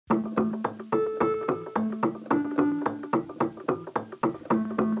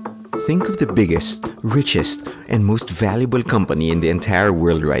Think of the biggest, richest, and most valuable company in the entire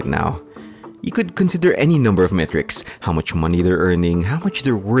world right now. You could consider any number of metrics: how much money they're earning, how much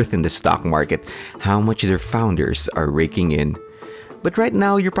they're worth in the stock market, how much their founders are raking in. But right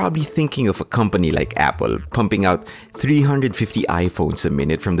now, you're probably thinking of a company like Apple pumping out 350 iPhones a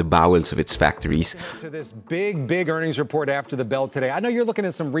minute from the bowels of its factories. To this big earnings report after the bell today. I know you're looking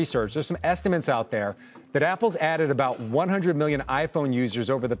at some research. There's some estimates out there that Apple's added about 100 million iPhone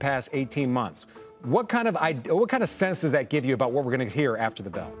users over the past 18 months. What kind of sense does that give you about what we're going to hear after the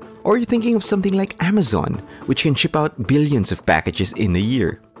bell? Or you're thinking of something like Amazon, which can ship out billions of packages in a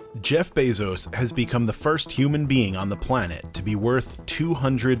year. Jeff Bezos has become the first human being on the planet to be worth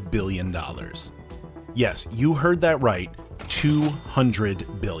 $200 billion. Yes, you heard that right,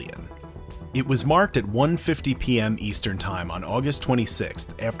 $200 billion. It was marked at 1:50 p.m. Eastern Time on August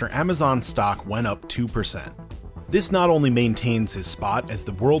 26th after Amazon stock went up 2%. This not only maintains his spot as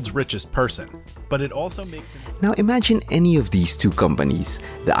the world's richest person, but it also makes him... Now imagine any of these two companies,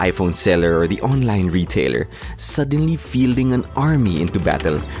 the iPhone seller or the online retailer, suddenly fielding an army into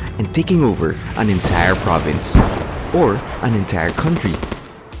battle and taking over an entire province or an entire country.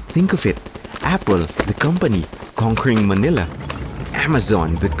 Think of it: Apple, the company, conquering Manila;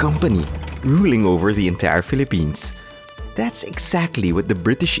 Amazon, the company, ruling over the entire Philippines. That's exactly what the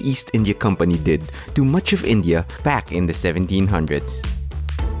British East India Company did to much of India back in the 1700s.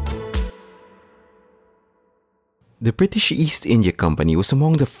 The British East India Company was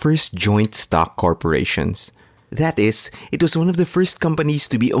among the first joint stock corporations. That is, it was one of the first companies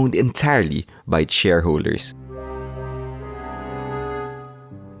to be owned entirely by its shareholders.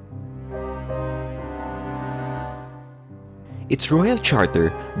 Its royal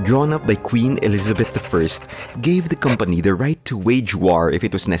charter, drawn up by Queen Elizabeth I, gave the company the right to wage war if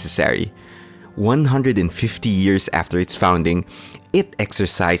it was necessary. 150 years after its founding, it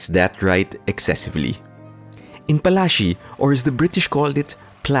exercised that right excessively. In Palashi, or as the British called it,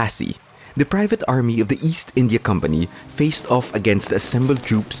 Plassey, the private army of the East India Company faced off against the assembled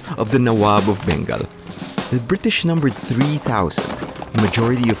troops of the Nawab of Bengal. The British numbered 3,000. The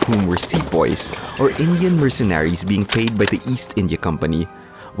majority of whom were sepoys or Indian mercenaries being paid by the East India Company,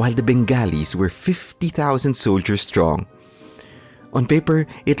 while the Bengalis were 50,000 soldiers strong. On paper,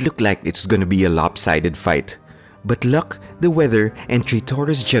 it looked like it was going to be a lopsided fight. But luck, the weather, and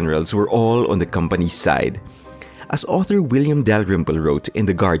traitorous generals were all on the company's side. As author William Dalrymple wrote in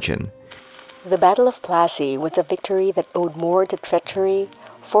The Guardian, "The Battle of Plassey was a victory that owed more to treachery,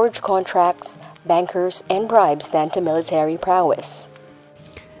 forged contracts, bankers, and bribes than to military prowess."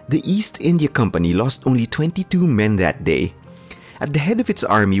 The East India Company lost only 22 men that day. At the head of its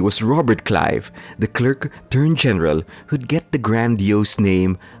army was Robert Clive, the clerk turned general who'd get the grandiose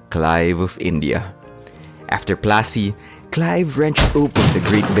name Clive of India. After Plassey, Clive wrenched open the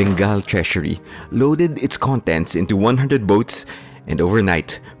Great Bengal treasury, loaded its contents into 100 boats, and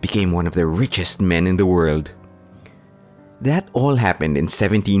overnight became one of the richest men in the world. That all happened in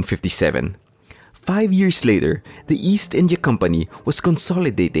 1757. 5 years later, the East India Company was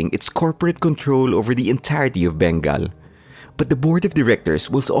consolidating its corporate control over the entirety of Bengal. But the board of directors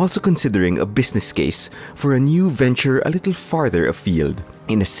was also considering a business case for a new venture a little farther afield,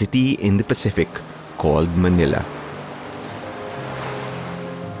 in a city in the Pacific called Manila.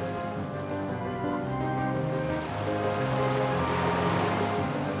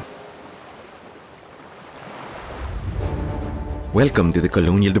 Welcome to the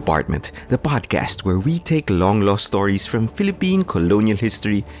Colonial Department, the podcast where we take long-lost stories from Philippine colonial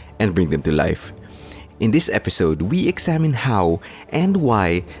history and bring them to life. In this episode, we examine how and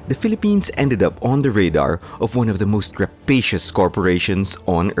why the Philippines ended up on the radar of one of the most rapacious corporations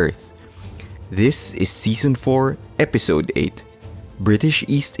on Earth. This is Season 4, Episode 8, British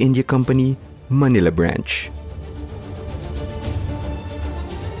East India Company, Manila Branch.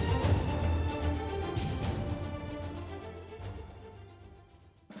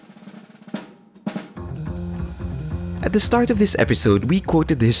 At the start of this episode, we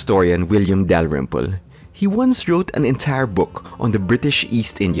quoted the historian William Dalrymple. He once wrote an entire book on the British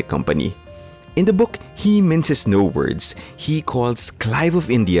East India Company. In the book, he minces no words. He calls Clive of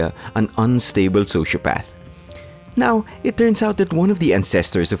India an unstable sociopath. Now, it turns out that one of the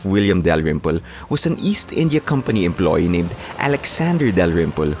ancestors of William Dalrymple was an East India Company employee named Alexander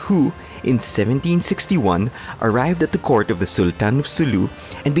Dalrymple who, in 1761, arrived at the court of the Sultan of Sulu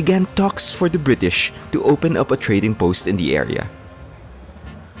and began talks for the British to open up a trading post in the area.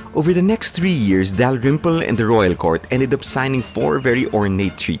 Over the next 3 years, Dalrymple and the royal court ended up signing 4 very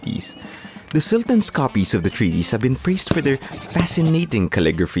ornate treaties. The Sultan's copies of the treaties have been praised for their fascinating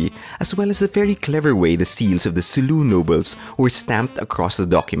calligraphy, as well as the very clever way the seals of the Sulu nobles were stamped across the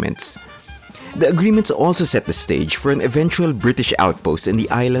documents. The agreements also set the stage for an eventual British outpost in the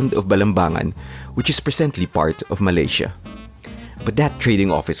island of Balambangan, which is presently part of Malaysia. But that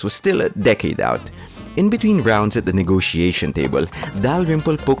trading office was still a decade out. In between rounds at the negotiation table,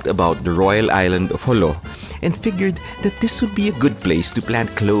 Dalrymple poked about the royal island of Jolo and figured that this would be a good place to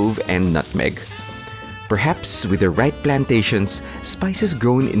plant clove and nutmeg. Perhaps with the right plantations, spices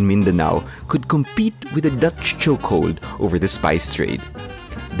grown in Mindanao could compete with the Dutch chokehold over the spice trade.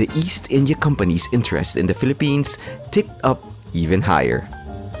 The East India Company's interest in the Philippines ticked up even higher.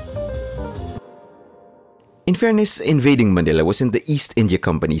 In fairness, invading Manila wasn't the East India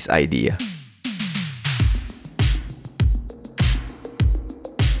Company's idea.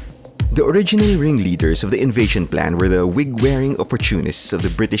 The original ringleaders of the invasion plan were the wig-wearing opportunists of the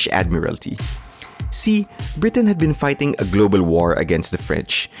British Admiralty. See, Britain had been fighting a global war against the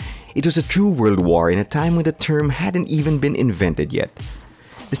French. It was a true world war in a time when the term hadn't even been invented yet.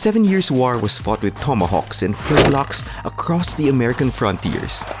 The 7 Years' War was fought with tomahawks and flintlocks across the American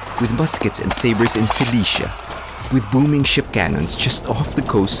frontiers, with muskets and sabers in Silesia, with booming ship cannons just off the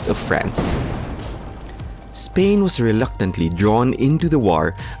coast of France. Spain was reluctantly drawn into the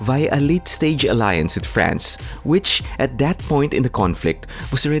war via a late-stage alliance with France, which, at that point in the conflict,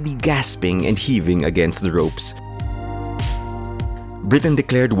 was already gasping and heaving against the ropes. Britain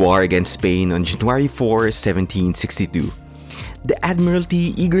declared war against Spain on January 4, 1762. The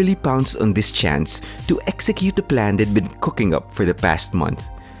Admiralty eagerly pounced on this chance to execute the plan they'd been cooking up for the past month.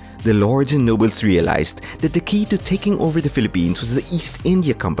 The lords and nobles realized that the key to taking over the Philippines was the East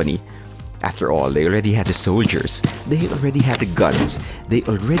India Company. After all, they already had the soldiers, they already had the guns, they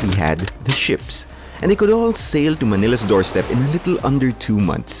already had the ships, and they could all sail to Manila's doorstep in a little under 2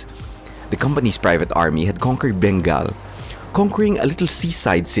 months. The company's private army had conquered Bengal. Conquering a little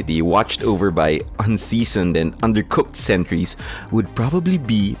seaside city watched over by unseasoned and undercooked sentries would probably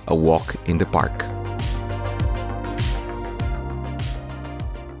be a walk in the park.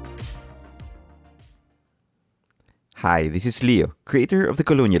 Hi, this is Leo, creator of the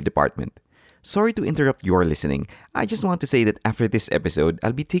Colonial Department. Sorry to interrupt your listening. I just want to say that after this episode,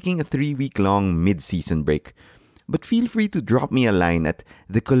 I'll be taking a 3-week-long mid-season break. But feel free to drop me a line at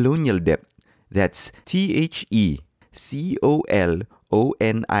the Colonial Dep. That's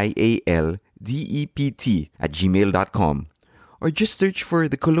TheColonialDept@gmail.com. Or just search for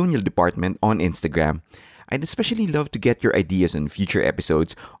the Colonial Department on Instagram. I'd especially love to get your ideas on future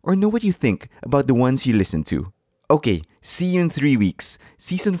episodes or know what you think about the ones you listen to. Okay, see you in 3 weeks.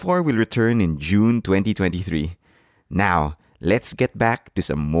 Season 4 will return in June 2023. Now, let's get back to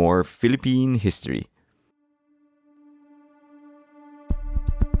some more Philippine history.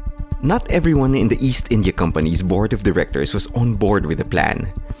 Not everyone in the East India Company's board of directors was on board with the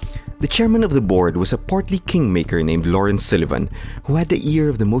plan. The chairman of the board was a portly kingmaker named Lawrence Sullivan, who had the ear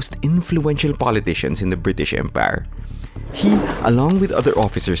of the most influential politicians in the British Empire. He, along with other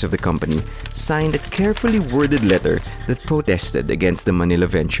officers of the company, signed a carefully worded letter that protested against the Manila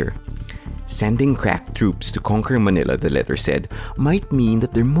venture. Sending crack troops to conquer Manila, the letter said, might mean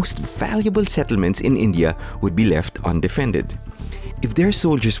that their most valuable settlements in India would be left undefended. If their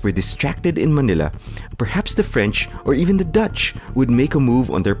soldiers were distracted in Manila, perhaps the French or even the Dutch would make a move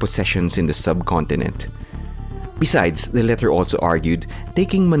on their possessions in the subcontinent. Besides, the letter also argued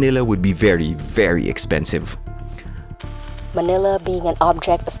taking Manila would be very, very expensive. Manila being an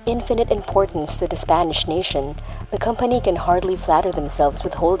object of infinite importance to the Spanish nation, the company can hardly flatter themselves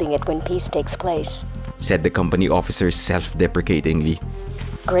with holding it when peace takes place, said the company officers self-deprecatingly.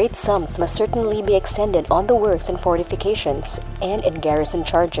 Great sums must certainly be extended on the works and fortifications and in garrison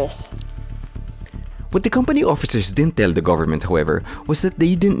charges. What the company officers didn't tell the government, however, was that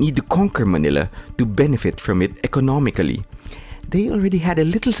they didn't need to conquer Manila to benefit from it economically. They already had a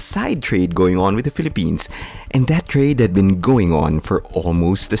little side trade going on with the Philippines, and that trade had been going on for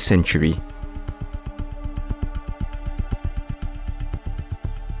almost a century.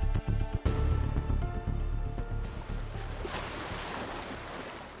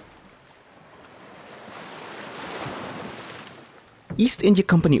 East India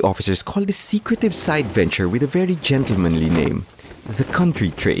Company officers called this secretive side venture with a very gentlemanly name, the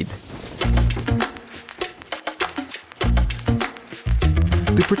country trade.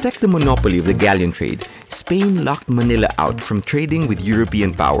 To protect the monopoly of the galleon trade, Spain locked Manila out from trading with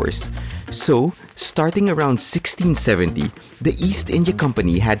European powers. So, starting around 1670, the East India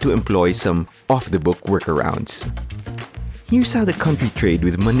Company had to employ some off-the-book workarounds. Here's how the country trade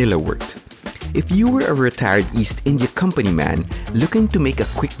with Manila worked. If you were a retired East India Company man looking to make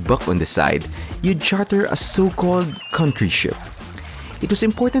a quick buck on the side, you'd charter a so-called country ship. It was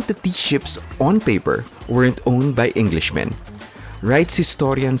important that these ships, on paper, weren't owned by Englishmen. Writes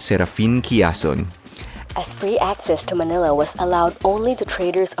historian Serafin Quiason. As free access to Manila was allowed only to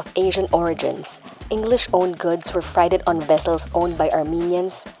traders of Asian origins, English-owned goods were freighted on vessels owned by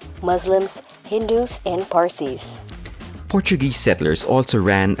Armenians, Muslims, Hindus, and Parsis. Portuguese settlers also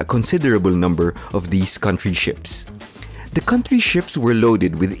ran a considerable number of these country ships. The country ships were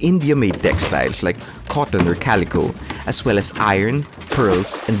loaded with India-made textiles like cotton or calico, as well as iron,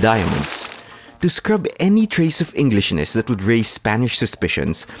 pearls, and diamonds. To scrub any trace of Englishness that would raise Spanish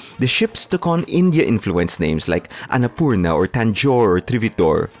suspicions, the ships took on India-influenced names like Annapurna or Tanjore or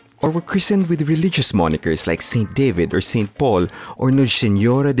Trivitor, or were christened with religious monikers like Saint David or Saint Paul or Nuestra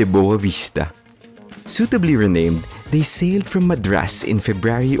Señora de Boa Vista. Suitably renamed, they sailed from Madras in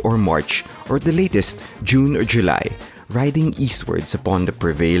February or March, or at the latest, June or July, riding eastwards upon the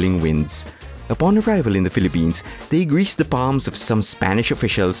prevailing winds. Upon arrival in the Philippines, they greased the palms of some Spanish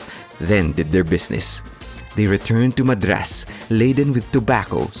officials, then did their business. They returned to Madras, laden with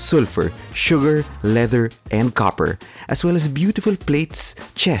tobacco, sulfur, sugar, leather, and copper, as well as beautiful plates,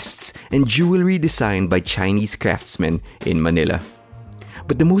 chests, and jewelry designed by Chinese craftsmen in Manila.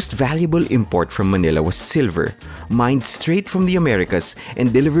 But the most valuable import from Manila was silver, mined straight from the Americas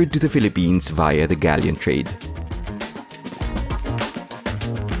and delivered to the Philippines via the galleon trade.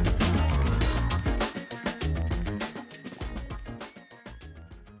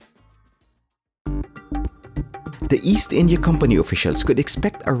 The East India Company officials could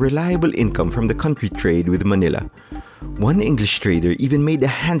expect a reliable income from the country trade with Manila. One English trader even made a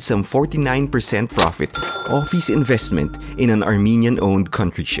handsome 49% profit off his investment in an Armenian-owned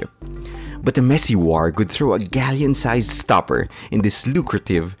country ship. But a messy war could throw a galleon-sized stopper in this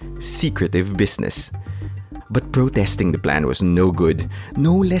lucrative, secretive business. But protesting the plan was no good.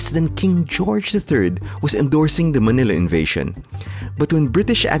 No less than King George III was endorsing the Manila invasion. But when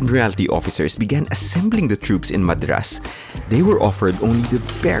British Admiralty officers began assembling the troops in Madras, they were offered only the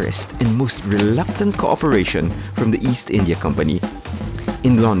barest and most reluctant cooperation from the East India Company.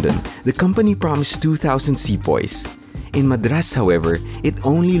 In London, the company promised 2,000 sepoys. In Madras, however, it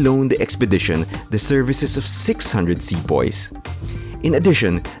only loaned the expedition the services of 600 sepoys. In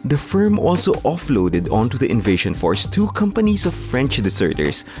addition, the firm also offloaded onto the invasion force 2 companies of French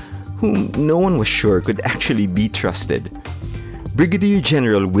deserters, whom no one was sure could actually be trusted. Brigadier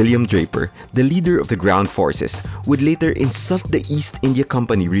General William Draper, the leader of the ground forces, would later insult the East India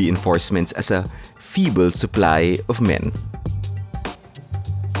Company reinforcements as a feeble supply of men.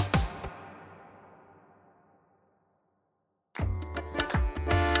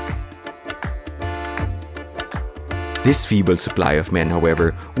 This feeble supply of men,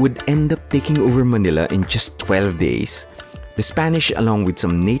 however, would end up taking over Manila in just 12 days. The Spanish, along with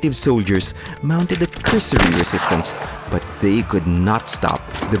some native soldiers, mounted a cursory resistance, but they could not stop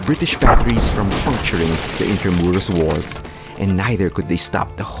the British batteries from puncturing the Intramuros walls, and neither could they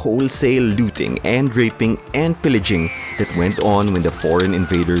stop the wholesale looting and raping and pillaging that went on when the foreign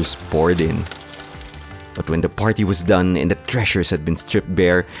invaders poured in. But when the party was done and the treasures had been stripped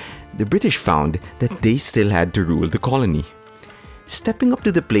bare, the British found that they still had to rule the colony. Stepping up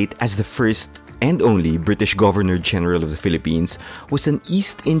to the plate as the first and only British Governor-General of the Philippines was an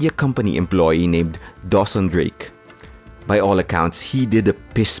East India Company employee named Dawson Drake. By all accounts, he did a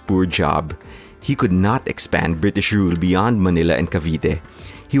piss-poor job. He could not expand British rule beyond Manila and Cavite.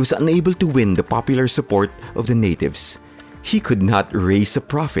 He was unable to win the popular support of the natives. He could not raise a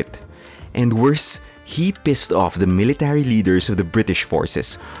profit. And worse, he pissed off the military leaders of the British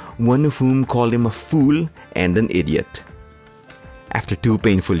forces, one of whom called him a fool and an idiot. After 2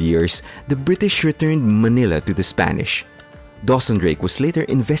 painful years, the British returned Manila to the Spanish. Dawson Drake was later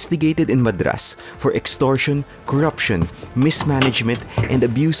investigated in Madras for extortion, corruption, mismanagement, and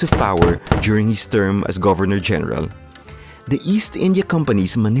abuse of power during his term as Governor-General. The East India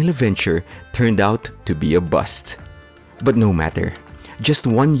Company's Manila venture turned out to be a bust. But no matter. Just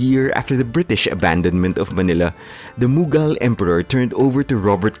 1 year after the British abandonment of Manila, the Mughal Emperor turned over to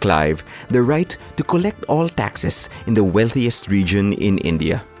Robert Clive the right to collect all taxes in the wealthiest region in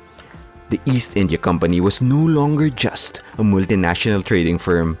India. The East India Company was no longer just a multinational trading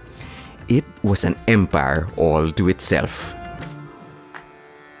firm. It was an empire all to itself.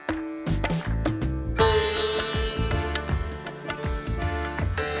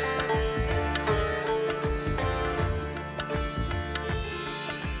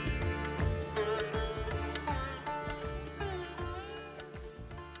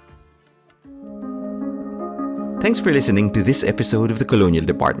 Thanks for listening to this episode of the Colonial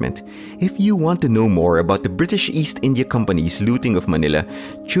Department. If you want to know more about the British East India Company's looting of Manila,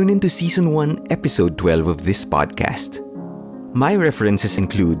 tune in to Season 1, Episode 12 of this podcast. My references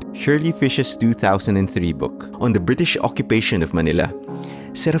include Shirley Fish's 2003 book on the British occupation of Manila,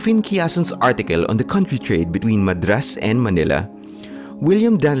 Serafin Kiason's article on the country trade between Madras and Manila,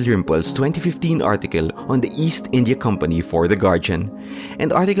 William Dalrymple's 2015 article on the East India Company for The Guardian,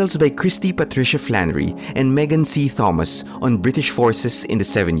 and articles by Christy Patricia Flannery and Megan C. Thomas on British forces in the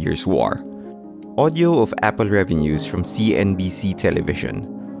Seven Years' War. Audio of Apple revenues from CNBC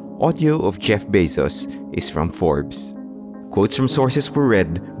Television. Audio of Jeff Bezos is from Forbes. Quotes from sources were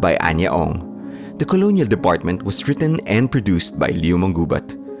read by Anya Ong. The Colonial Department was written and produced by Leo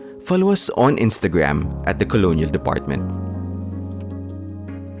Manggubat. Follow us on Instagram at The Colonial Department.